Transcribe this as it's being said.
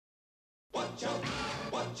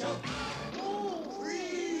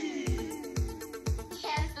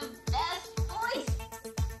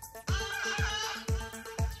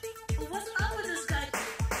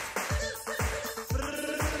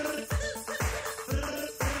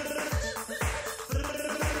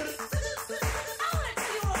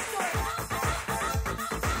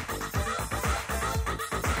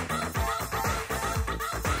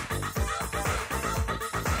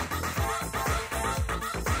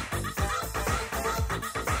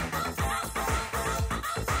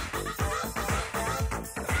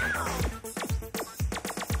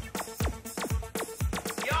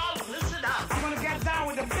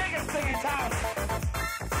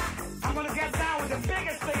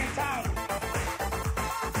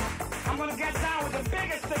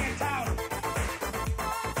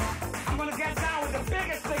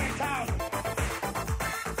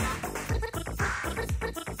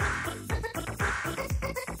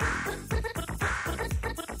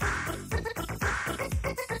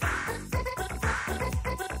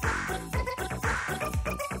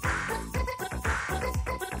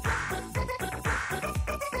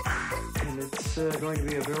Going to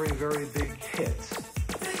be a very, very big hit.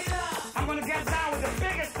 I'm going to get down with the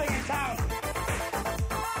biggest thing in town.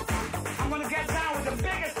 I'm going to get down with the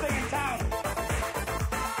biggest thing in town.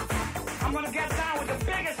 I'm going to get down with the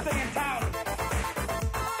biggest thing in town.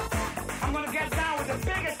 I'm going to get down with the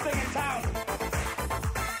biggest thing in town.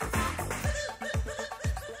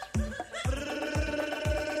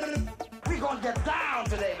 We're going to get down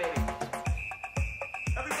today, baby.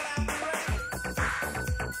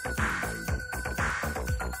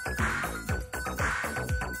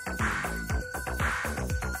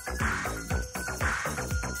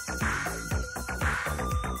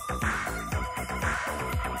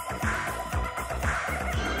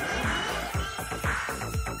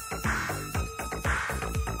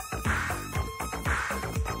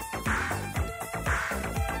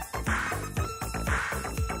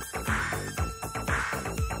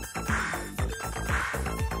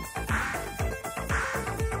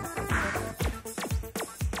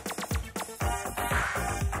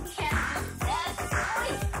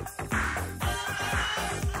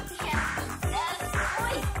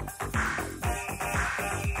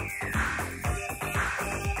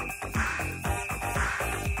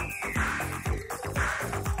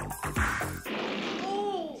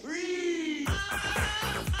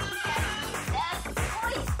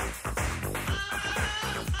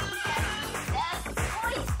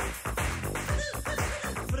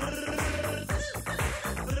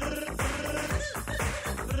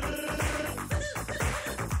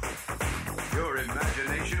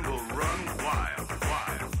 Imagination will run wild,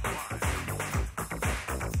 wild, wild.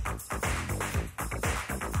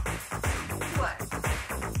 What?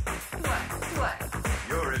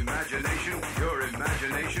 Your imagination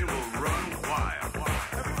will run wild, wild.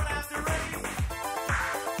 Everyone out there ready?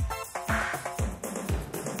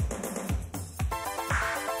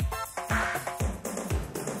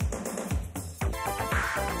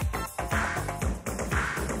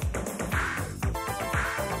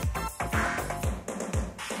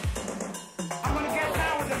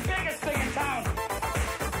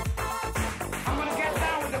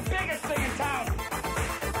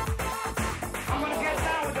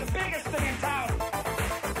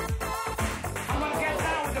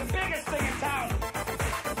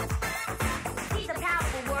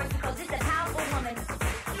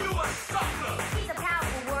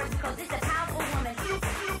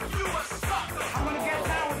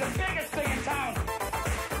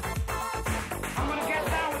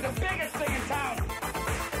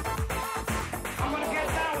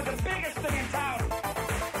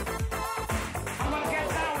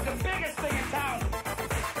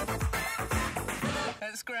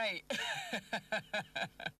 That's great.